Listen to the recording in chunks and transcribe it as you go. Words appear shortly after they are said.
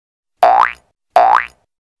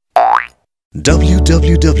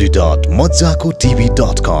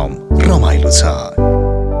www.mazzakotv.com रमाइलो छ।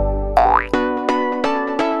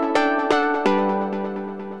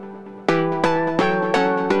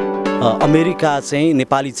 America चाहिँ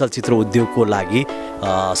नेपाली चलचित्र उद्योगको लागि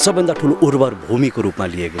सबभन्दा ठुलो उर्वर भूमिको रूपमा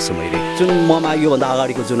लिएको छु मैले। जुन ममा योभन्दा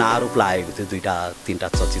अगाडिको जुन आरोप लागेको थियो दुईटा तीनटा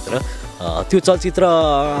चलचित्र, त्यो चलचित्र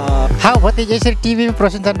भति यसरी टिभीमा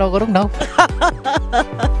प्रशंसा नगरौँ न।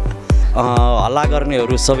 हल्ला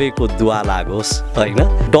गर्नेहरू सबैको दुआ लागोस्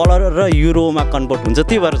होइन। डलर र युरोमा कन्भर्ट हुन्छ,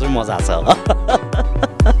 त्यही भएर चाहिँ मजा छ।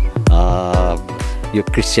 यो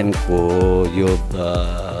क्रिस्चियनको, यो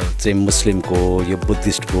चाहिँ मुस्लिमको, यो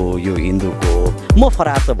बुद्धिस्टको, यो हिन्दूको, म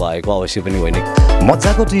फरार त भएको अवश्य पनि होइन।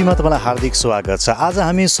 मज्जाको टिभीमा तपाईँलाई हार्दिक स्वागत छ। आज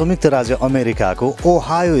हामी संयुक्त राज्य अमेरिकाको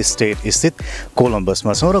ओहायो स्टेट स्थित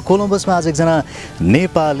कोलम्बसमा छौँ र कोलम्बसमा आज एकजना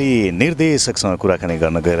नेपाली निर्देशकसँग कुराकानी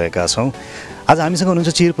गर्न गइरहेका छौँ। आज हामीसँग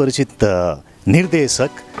हुनुहुन्छ चिरपरिचित निर्देशक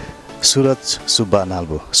सुरज सुब्बा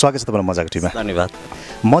नाल्बो। स्वागत छ तपाईँलाई मज्जाको टिभीमा। धन्यवाद।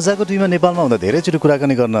 मज्जाको टिभीमा नेपालमा हुँदा धेरैचोटि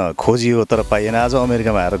कुराकानी गर्न खोजियो तर पाइएन, आज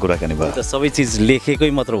अमेरिकामा आएर कुराकानी भयो। त सबै चिज लेखेकै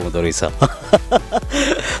मात्र हुँदो रहेछ।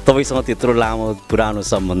 तपाईँसँग त्यत्रो लामो पुरानो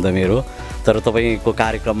सम्बन्ध मेरो, तर तपाईँको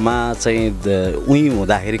कार्यक्रममा चाहिँ उहीँ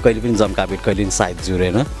हुँदाखेरि कहिले पनि जम्काभेट कहिले पनि सायद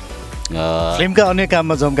जुरेन। फिल्मका अन्य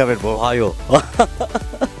काममा जम्काभेट भयो।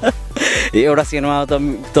 एउटा सिनेमामा त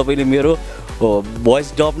तपाईँले मेरो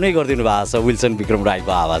भोइस डब नै गरिदिनु भएको छ, विल्सन विक्रम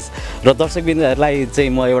राईको आवाज। र दर्शकबिन्दुहरूलाई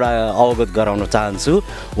चाहिँ म एउटा अवगत गराउन चाहन्छु,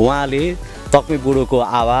 उहाँले तक्मी बुढोको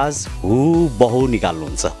आवाज हु बहु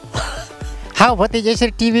निकाल्नुहुन्छ। भति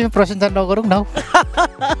यसरी टिभीमा प्रशंसा नगरौँ न।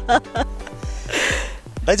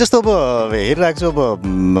 दाइ जस्तो अब हेरिरहेको छु, अब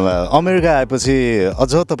अमेरिका आएपछि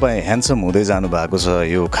अझ तपाईँ ह्यान्डसम हुँदै जानु भएको छ।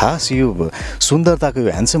 यो खास यो सुन्दरताको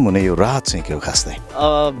यो ह्यान्डसम हुने यो राहत चाहिँ के हो खास चाहिँ?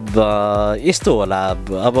 यस्तो होला,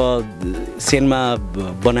 अब सेनमा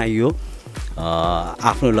बनाइयो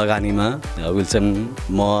आफ्नो लगानीमा, विल्सन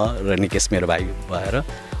म र निकेश मेरो भाइ भएर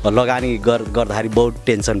लगानी गर्दाखेरि बहुत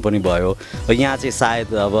टेन्सन पनि भयो। यहाँ चाहिँ सायद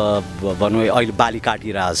अब भनौँ अहिले बाली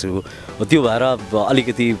काटिरहेको छु, त्यो भएर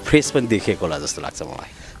अलिकति फ्रेस पनि देखिएको होला जस्तो लाग्छ मलाई।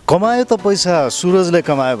 कमायो त पैसा सुरजले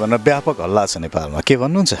कमायो भनेर व्यापक हल्ला छ नेपालमा, के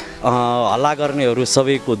भन्नुहुन्छ? हल्ला गर्नेहरू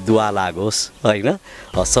सबैको दुआ लागोस् होइन।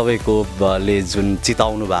 सबैकोले जुन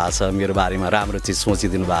चिताउनु भएको छ मेरो बारेमा, राम्रो चिज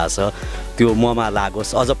सोचिदिनु भएको छ, त्यो ममा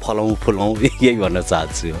लागोस्, अझ फलौँ फुलौँ, यही भन्न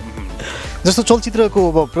चाहन्छु। जस्तो चलचित्रको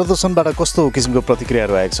अब प्रदर्शनबाट कस्तो किसिमको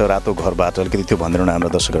प्रतिक्रियाहरू आएको छ रातो घरबाट, अलिकति त्यो भनिदिनु न हाम्रो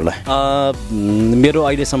दर्शकहरूलाई। मेरो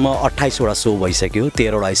अहिलेसम्म 28वटा सो भइसक्यो,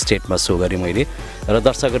 13वटा स्टेटमा सो गरेँ मैले, र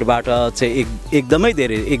दर्शकहरूबाट चाहिँ एकदमै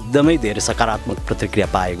धेरै सकारात्मक प्रतिक्रिया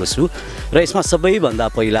पाएको छु। र यसमा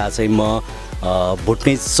सबैभन्दा पहिला चाहिँ म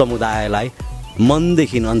भुटनिज समुदायलाई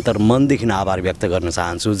मनदेखि आभार व्यक्त गर्न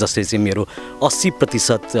चाहन्छु, जसले चाहिँ मेरो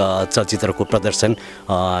 80% चलचित्रको प्रदर्शन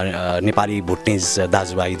नेपाली भुटनिज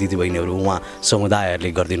दाजुभाइ दिदीबहिनीहरू उहाँ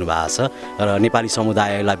समुदायहरूले गरिदिनु भएको छ। र नेपाली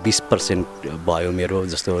समुदायलाई 20% भयो मेरो,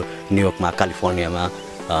 जस्तो न्युयोर्कमा, क्यालिफोर्नियामा,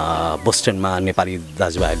 बोस्टनमा नेपाली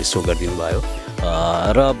दाजुभाइहरूले सो गरिदिनु भयो।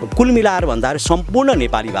 र कुल मिलाएर भन्दाखेरि सम्पूर्ण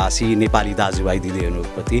नेपालीभाषी नेपाली दाजुभाइ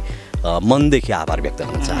दिदीहरूप्रति मनदेखि आभार व्यक्त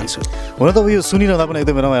गर्न चाहन्छु। हुन त अब यो सुनिरहँदा पनि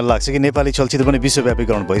एकदमै रमाइलो लाग्छ कि नेपाली चलचित्र पनि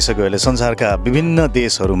विश्वव्यापीकरण भइसक्यो। अहिले संसारका विभिन्न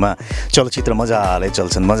देशहरूमा चलचित्र मजाले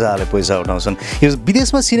चल्छन्, मजाले पैसा उठाउँछन्। यो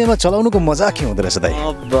विदेशमा सिनेमा चलाउनुको मजा के हुँदो रहेछ दाइ?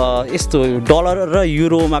 अब यस्तो डलर र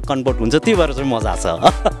युरोमा कन्भर्ट हुन्छ, त्यही भएर चाहिँ मजा छ।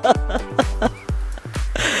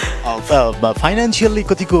 फाइनेन्सियली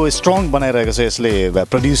कतिको स्ट्रङ बनाइरहेको छ यसले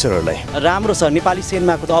प्रड्युसरहरूलाई? राम्रो छ नेपाली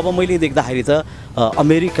सिनेमाको त। अब मैले देख्दाखेरि त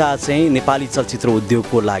अमेरिका चाहिँ नेपाली चलचित्र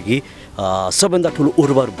उद्योगको लागि सबभन्दा ठुलो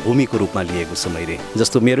उर्वर भूमिको रूपमा लिएको छु मैले।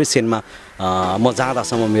 जस्तो मेरो सिनेमा म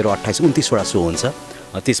जाँदासम्म मेरो 28-29वटा सो हुन्छ,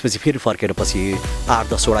 त्यसपछि फेरि फर्केर पछि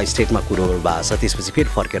 8-10वटा स्टेटमा कुरो भएको छ, त्यसपछि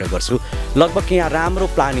फेरि फर्केर गर्छु। लगभग यहाँ राम्रो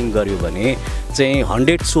प्लानिङ गर्यो भने चाहिँ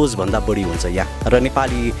 100 सोजभन्दा बढी हुन्छ यहाँ। र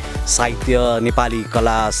नेपाली साहित्य, नेपाली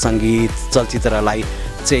कला, सङ्गीत, चलचित्रलाई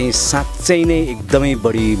चाहिँ साँच्चै नै एकदमै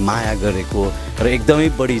बढी माया गरेको र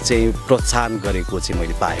एकदमै बढी चाहिँ प्रोत्साहन गरेको चाहिँ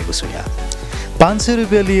मैले पाएको छु यहाँ। 500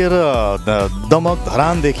 रुपियाँ लिएर दमक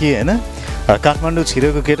धरानदेखि होइन काठमाडौँ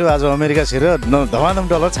छिरेको केटो आज अमेरिका छिरेर धमाधम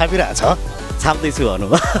डलर छापिरहेछ। छाप्दैछु भनौँ।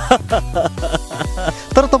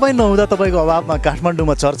 तर तपाईँ नहुँदा तपाईँको अभावमा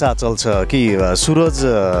काठमाडौँमा चर्चा चल्छ कि सुरज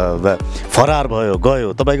फरार भयो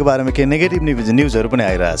गयो, तपाईँको बारेमा केही नेगेटिभ न्युजहरू पनि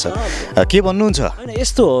आइरहेछ, के भन्नुहुन्छ?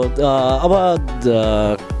 यस्तो अब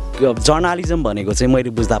जर्नालिजम भनेको चाहिँ मैले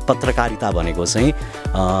बुझ्दा पत्रकारिता भनेको चाहिँ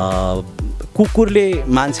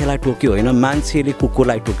कुकुरले मान्छेलाई टोक्यो होइन, मान्छेले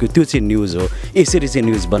कुकुरलाई टोक्यो, त्यो चाहिँ न्युज हो। यसरी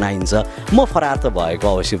चाहिँ न्युज बनाइन्छ। म फरार त भएको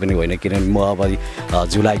अवश्य पनि होइन, किनभने म अब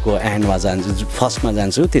जुलाईको एन्डमा जान्छु, फर्स्टमा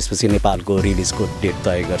जान्छु, त्यसपछि नेपालको रिलिजको डेट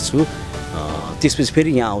तय गर्छु। त्यसपछि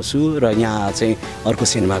फेरि यहाँ आउँछु र यहाँ चाहिँ अर्को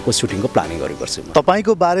सिनेमाको सुटिङको प्लानिङहरू गर्छु म।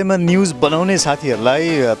 तपाईँको बारेमा न्युज बनाउने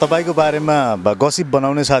साथीहरूलाई, तपाईँको बारेमा गसिप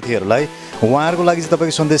बनाउने साथीहरूलाई उहाँहरूको लागि चाहिँ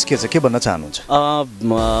तपाईँको सन्देश के छ, के भन्न चाहनुहुन्छ?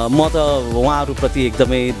 म त उहाँहरूप्रति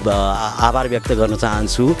एकदमै आभार व्यक्त गर्न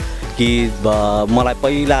चाहन्छु कि मलाई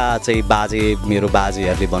पहिला चाहिँ मेरो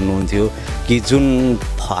बाजेहरूले भन्नुहुन्थ्यो कि जुन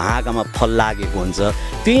हाँगामा फल लागेको हुन्छ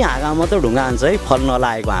त्यही हाँगामा त ढुङ्गा हान्छ है, फल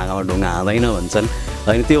नलागेको हाँगामा ढुङ्गा हान्दैन भन्छन्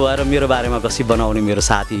होइन। त्यो भएर मेरो बारेमा गसिप बनाउने मेरो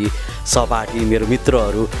साथी सहपाठी मेरो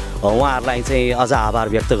मित्रहरू उहाँहरूलाई चाहिँ अझ आभार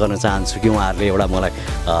व्यक्त गर्न चाहन्छु कि उहाँहरूले एउटा मलाई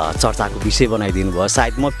चर्चाको विषय बनाइदिनु भयो।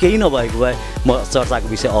 सायद म केही नभएको भए म चर्चाको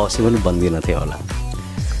विषय अवश्य पनि बन्दिनँ थिएँ होला।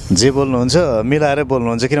 जे बोल्नुहुन्छ मिलाएर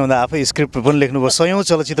बोल्नुहुन्छ, किन भन्दा आफै स्क्रिप्ट पनि लेख्नुभयो, सयौँ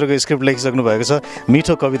चलचित्रको स्क्रिप्ट लेखिसक्नु भएको छ,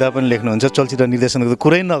 मिठो कविता पनि लेख्नुहुन्छ, चलचित्र निर्देशनको त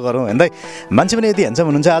कुरै नगरौँ हेर्दै मान्छे पनि यति ह्यान्डसम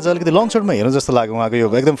हुनुहुन्छ। आज अलिकति लङ सर्टमा हेर्नु जस्तो लाग्यो उहाँको, यो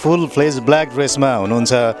एकदम फुल फ्लेज ब्ल्याक ड्रेसमा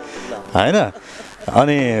हुनुहुन्छ होइन।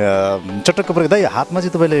 अनि चटक्क परेको दाइ हातमा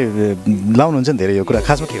चाहिँ तपाईँले लाउनुहुन्छ नि धेरै यो कुरा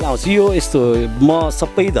खासमा के लाउँछु? यो यस्तो म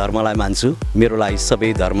सबै धर्मलाई मान्छु, मेरो लागि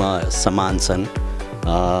सबै धर्म समान छन्।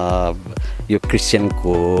 यो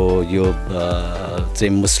क्रिस्चियनको, यो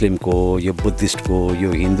चाहिँ मुस्लिमको, यो बुद्धिस्टको, यो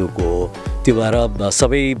हिन्दूको, त्यो भएर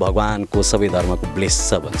सबै भगवानको सबै धर्मको ब्लेस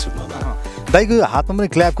छ भन्छु म। दाइको हातमा पनि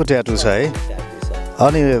क्ल्याबको ट्याटु छ है,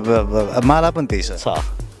 अनि माला पनि त्यही छ।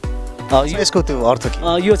 यसको त्यो अर्थ के?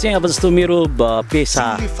 यो चाहिँ अब जस्तो मेरो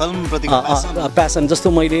पेसा प्यासन,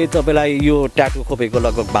 जस्तो मैले तपाईँलाई यो ट्याटु खोपेको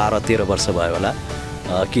लगभग 12-13 वर्ष भयो होला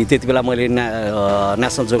कि त्यति बेला मैले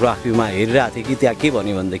नेसनल जियोग्राफीमा हेरिरहेको थिएँ कि त्यहाँ के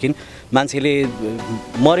भन्यो भनेदेखि मान्छेले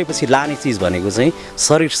मरेपछि लाने चिज भनेको चाहिँ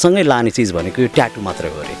शरीरसँगै लाने चिज भनेको यो ट्याटु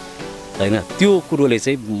मात्रै हो अरे होइन। त्यो कुरोले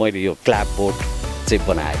चाहिँ मैले यो क्ल्याप बोर्ड चाहिँ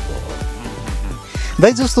बनाएको हो।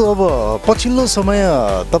 दाइ जस्तो अब पछिल्लो समय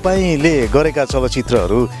तपाईँले गरेका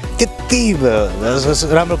चलचित्रहरू त्यति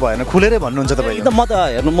राम्रो भएन, खुलेरै भन्नुहुन्छ तपाईँ? एकदम म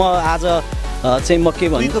त हेर्नु, म आज चाहिँ म के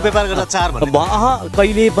भन्छु व्यापार गर्दा चार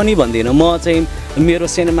कहिले पनि भन्दिनँ। म चाहिँ मेरो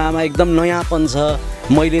सिनेमामा एकदम नयाँपन छ,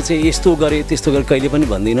 मैले चाहिँ यस्तो गरेँ त्यस्तो गरेँ कहिले पनि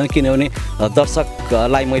भन्दिनँ, किनभने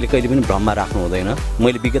दर्शकलाई मैले कहिले पनि भ्रममा राख्नु हुँदैन।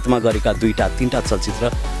 मैले विगतमा गरेका 2-3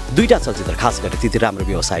 चलचित्र खास गरी त्यति राम्रो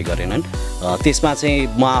व्यवसाय गरेनन्, त्यसमा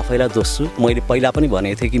चाहिँ म आफैलाई दोस्छु। मैले पहिला पनि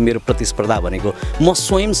भनेको थिएँ कि मेरो प्रतिस्पर्धा भनेको म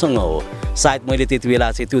स्वयंसँग हो। सायद मैले त्यति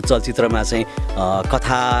बेला चाहिँ त्यो चलचित्रमा चाहिँ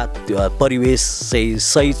कथा परिवेश चाहिँ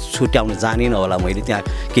सही छुट्याउन जानिनँ होला, मैले त्यहाँ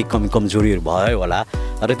केही कमजोरीहरू भयो होला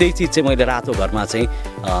र त्यही चिज चाहिँ मैले रातो घरमा चाहिँ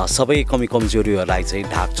सबै कमजोरीहरूलाई चाहिँ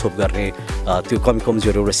ढाकछोप गर्ने, त्यो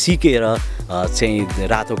कमजोरीहरू सिकेर चाहिँ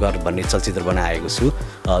रातो घर भन्ने चलचित्र बनाएको छु।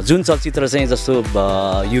 जुन चलचित्र चाहिँ जस्तो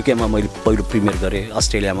युकेमा मैले पहिलो प्रिमियर गरेँ,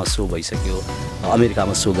 अस्ट्रेलियामा सो भइसक्यो,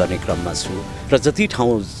 अमेरिकामा सो गर्ने क्रममा छु र जति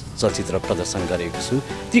ठाउँ चलचित्र प्रदर्शन गरेको छु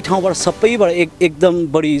ती ठाउँबाट सबैबाट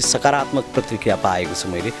एकदम बढी सकारात्मक प्रतिक्रिया पाएको छु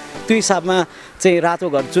मैले। त्यो हिसाबमा चाहिँ रातो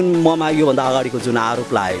घर जुन ममा योभन्दा अगाडिको जुन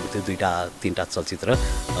आरोप लागेको थियो 2-3 चलचित्र,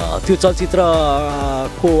 त्यो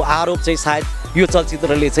चलचित्रको आरोप चाहिँ सायद यो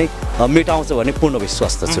चलचित्रले चाहिँ मेटाउँछ भन्ने पूर्ण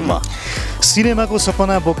विश्वास त छु म। सिनेमाको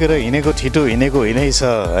सपना बोकेर हिँडेको छिटो हिँडेको हिँडै छ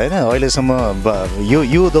होइन, अहिलेसम्म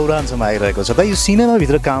यो दौरानसम्म आइरहेको छ। त यो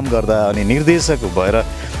सिनेमाभित्र काम गर्दा अनि निर्देशक भएर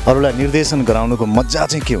अरूलाई निर्देशन गराउनुको मजा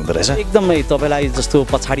चाहिँ के हुँदो रहेछ? एकदमै तपाईँलाई जस्तो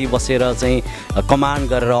पछाडि बसेर चाहिँ कमान्ड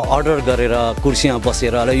गरेर अर्डर गरेर कुर्सीमा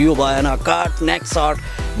बसेर र यो भएन कट नेक्स्ट सर्ट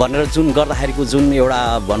भनेर जुन गर्दाखेरिको जुन एउटा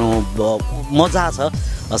भनौँ मजा छ,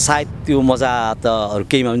 सायद त्यो मजा त अरू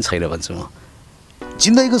केहीमा पनि छैन भन्छु म।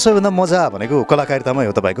 जिन्दगीको सबैभन्दा मजा भनेको कलाकारितामै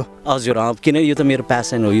हो तपाईँको? हजुर, किन यो त मेरो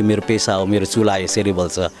प्यासन हो, यो मेरो पेसा हो, मेरो चुला यसरी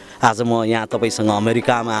बल्छ। आज म यहाँ तपाईँसँग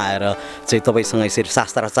अमेरिकामा आएर चाहिँ तपाईँसँग यसरी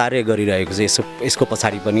शास्त्राचार्य गरिरहेको छु, यसको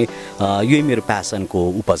पछाडि पनि यही मेरो प्यासनको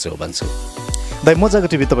उपज हो भन्छु। दाइ मजाको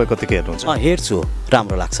टिभी तपाईँ कतिको हेर्नुहुन्छ? हेर्छु,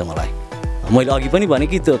 राम्रो लाग्छ मलाई। मैले अघि पनि भने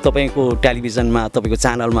कि तपाईँको टेलिभिजनमा तपाईँको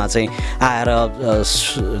च्यानलमा चाहिँ आएर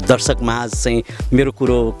दर्शकमाझ चाहिँ मेरो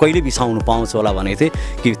कुरो कहिले बिसाउनु पाउँछ होला भनेको थिएँ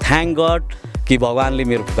कि थ्याङ्क गड कि भगवान्ले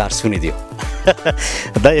मेरो पुकार सुनिदियो।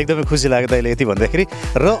 दाइ एकदमै खुसी लाग्यो दाइले यति भन्दाखेरि।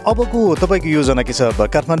 र अबको तपाईँको योजना के छ?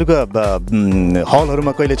 काठमाडौँका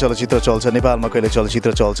हलहरूमा कहिले चलचित्र चल्छ, नेपालमा कहिले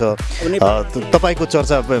चलचित्र चल्छ, तपाईँको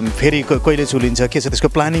चर्चा फेरि कहिले चुलिन्छ, के छ त्यसको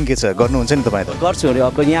प्लानिङ के छ? गर्नुहुन्छ नि तपाईँ? त गर्छु नि।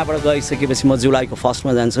 अब यहाँबाट गइसकेपछि म जुलाईको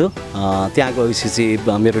 1मा जान्छु, त्यहाँ गएपछि चाहिँ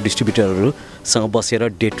मेरो डिस्ट्रिब्युटरहरूसँग बसेर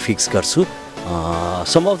डेट फिक्स गर्छु।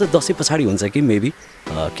 सम्भवतः दसैँ पछाडि हुन्छ कि मेबी,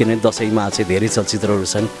 किनभने दसैँमा चाहिँ धेरै चलचित्रहरू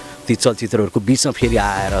छन्, ती चलचित्रहरूको बिचमा फेरि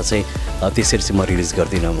आएर चाहिँ त्यसरी चाहिँ म रिलिज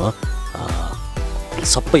गर्दिनँ। म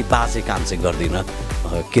सबै बाजे काम चाहिँ गर्दिनँ,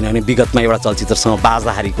 किनभने विगतमा एउटा चलचित्रसँग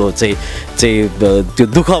बाज्दाखेरिको चाहिँ त्यो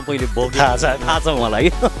दुःख मैले थाहा छ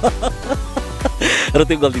मलाई र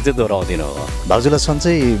त्यो गल्ती चाहिँ दोहोऱ्याउँदिनँ। भाउजूलाई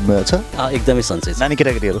सन्चै छ? एकदमै सन्चै छ। नानी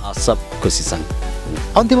केटाकेटीहरू सब खुसी छन्।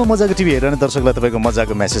 अन्त्यमा मजाको टिभी हेरेर दर्शकलाई तपाईँको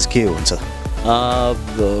मजाको मेसेज के हुन्छ?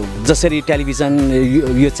 जसरी टेलिभिजन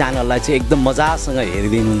यो च्यानललाई चाहिँ एकदम मजासँग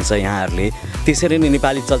हेरिदिनुहुन्छ यहाँहरूले त्यसरी नै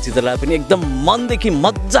नेपाली चलचित्रलाई पनि एकदम मनदेखि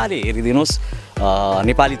मजाले हेरिदिनुहोस्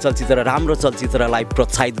नेपाली चलचित्र राम्रो चलचित्रलाई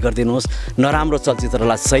प्रोत्साहित गरिदिनुहोस् नराम्रो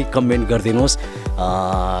चलचित्रलाई सही कमेन्ट गरिदिनुहोस्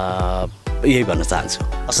यही भन्न चाहन्छु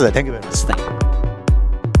हस् thank you very much thank you